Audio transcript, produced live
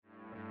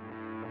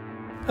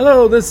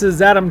Hello, this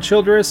is Adam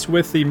Childress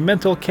with the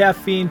Mental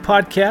Caffeine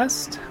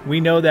Podcast.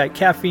 We know that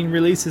caffeine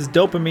releases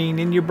dopamine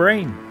in your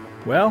brain.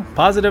 Well,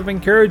 positive,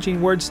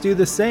 encouraging words do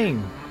the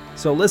same.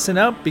 So listen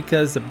up,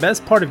 because the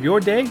best part of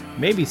your day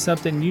may be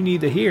something you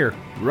need to hear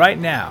right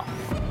now.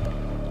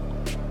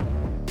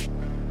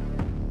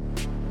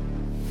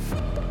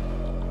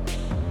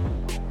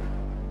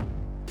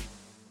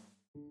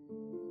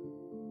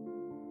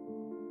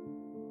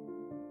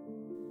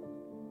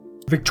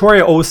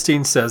 Victoria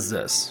Osteen says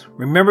this: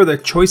 remember, the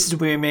choices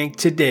we make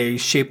today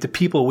shape the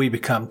people we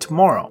become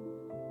tomorrow.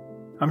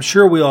 I'm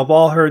sure we have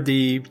all heard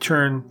the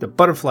term the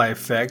butterfly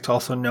effect,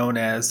 also known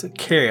as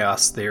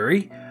chaos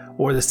theory,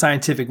 or the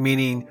scientific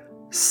meaning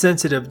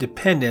sensitive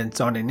dependence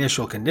on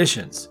initial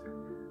conditions.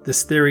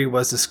 This theory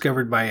was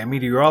discovered by a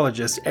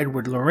meteorologist,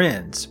 Edward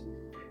Lorenz.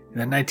 In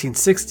the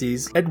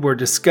 1960s, Edward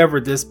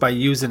discovered this by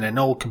using an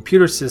old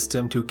computer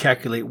system to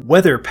calculate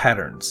weather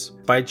patterns.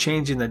 By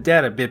changing the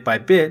data bit by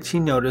bit, he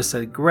noticed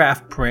a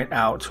graph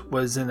printout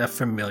was in a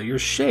familiar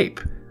shape,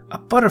 a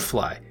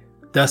butterfly,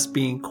 thus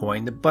being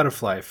coined the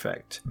butterfly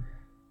effect.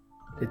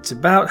 It's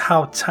about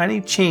how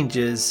tiny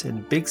changes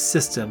in big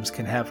systems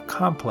can have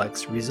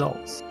complex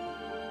results.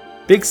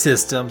 Big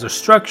systems are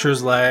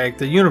structures like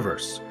the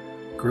universe,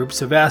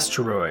 groups of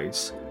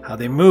asteroids, how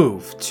they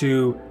move,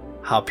 to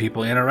how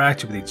people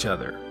interact with each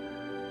other.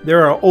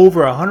 There are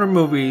over 100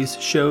 movies,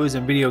 shows,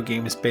 and video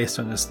games based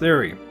on this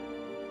theory.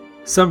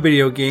 Some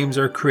video games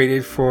are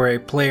created for a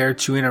player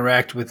to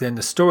interact within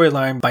the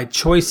storyline by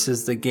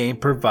choices the game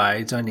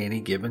provides on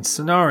any given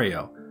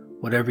scenario.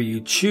 Whatever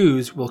you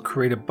choose will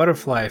create a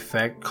butterfly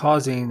effect,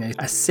 causing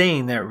a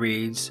saying that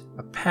reads,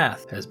 "A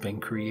path has been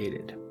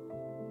created."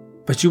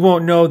 But you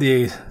won't know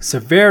the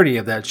severity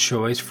of that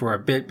choice for a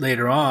bit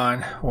later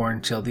on or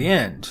until the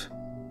end.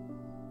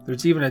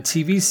 There's even a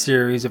TV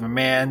series of a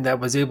man that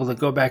was able to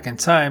go back in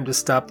time to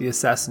stop the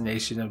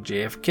assassination of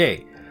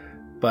JFK,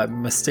 but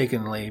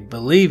mistakenly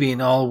believing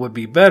all would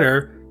be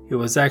better, it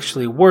was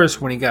actually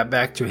worse when he got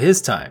back to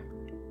his time.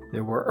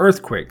 There were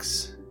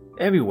earthquakes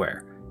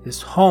everywhere.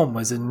 His home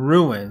was in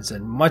ruins,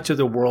 and much of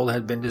the world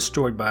had been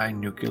destroyed by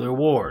nuclear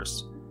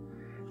wars.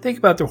 Think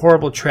about the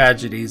horrible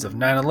tragedies of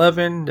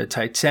 9/11, the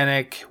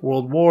Titanic,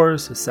 world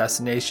wars,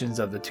 assassinations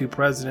of the two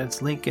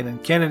presidents, Lincoln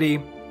and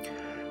Kennedy,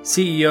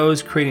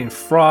 CEOs creating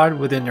fraud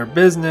within their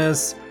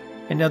business,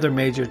 and other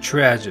major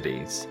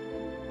tragedies.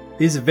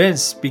 These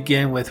events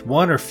begin with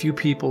one or few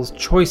people's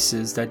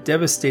choices that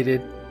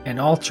devastated and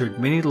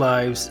altered many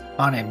lives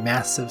on a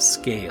massive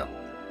scale.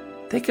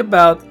 Think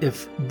about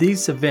if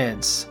these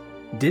events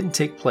didn't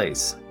take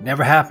place,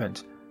 never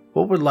happened,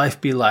 what would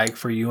life be like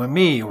for you and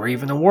me, or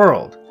even the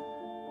world?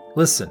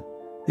 Listen,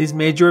 these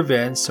major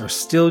events are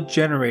still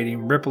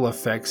generating ripple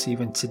effects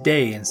even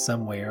today in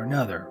some way or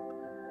another.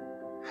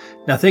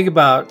 Now think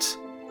about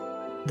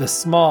the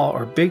small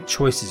or big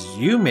choices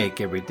you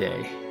make every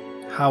day.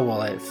 How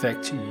will it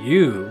affect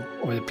you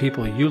or the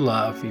people you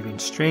love, even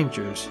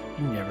strangers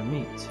you never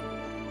meet?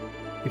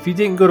 If you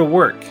didn't go to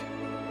work,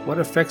 what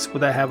effects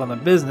would that have on the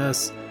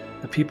business,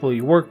 the people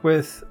you work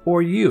with,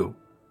 or you?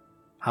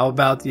 How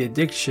about the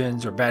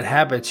addictions or bad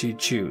habits you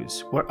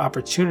choose? What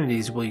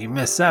opportunities will you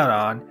miss out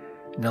on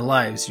in the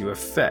lives you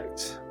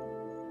affect?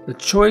 The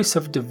choice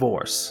of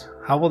divorce,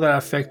 how will that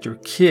affect your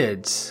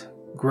kids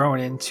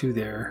growing into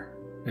their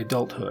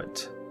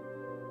adulthood?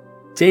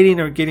 Dating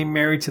or getting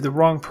married to the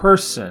wrong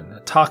person, a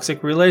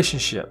toxic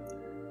relationship.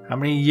 How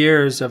many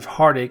years of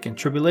heartache and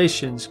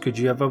tribulations could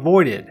you have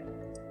avoided?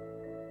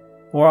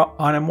 Or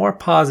on a more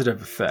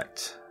positive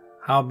effect,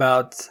 how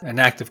about an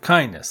act of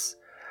kindness,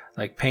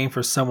 like paying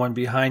for someone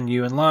behind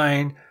you in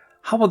line?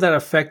 How will that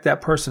affect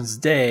that person's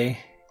day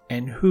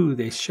and who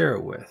they share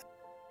it with?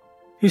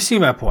 You see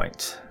my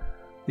point.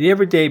 The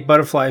everyday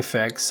butterfly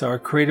effects are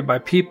created by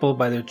people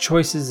by their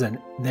choices in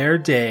their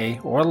day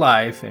or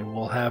life, and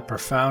will have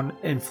profound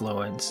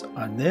influence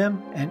on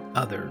them and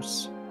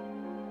others.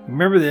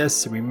 Remember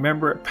this, and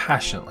remember it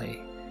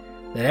passionately,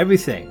 that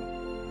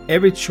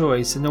every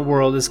choice in the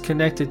world is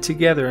connected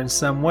together in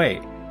some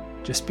way.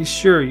 Just be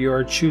sure you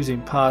are choosing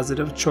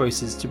positive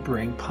choices to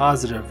bring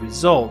positive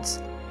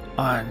results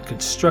on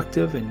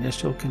constructive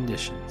initial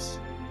conditions.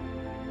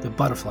 The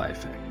butterfly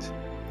effect.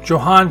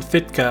 Johann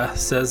Fichte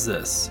says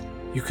this: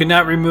 you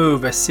cannot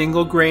remove a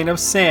single grain of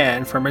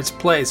sand from its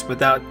place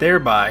without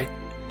thereby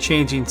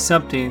changing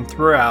something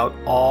throughout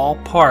all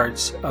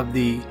parts of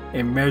the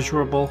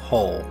immeasurable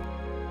whole.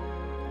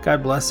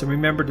 God bless, and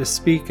remember to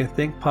speak and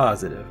think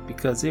positive,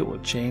 because it will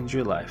change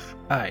your life.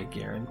 I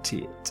guarantee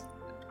it.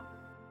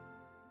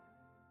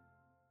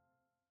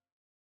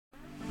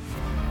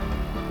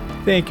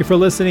 Thank you for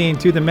listening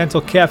to the Mental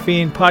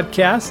Caffeine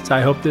Podcast.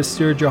 I hope this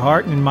stirred your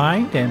heart and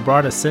mind and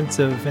brought a sense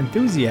of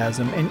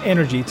enthusiasm and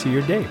energy to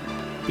your day.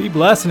 Be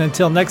blessed, and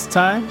until next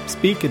time,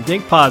 speak and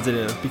think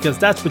positive, because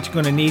that's what you're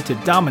going to need to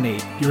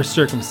dominate your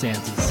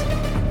circumstances.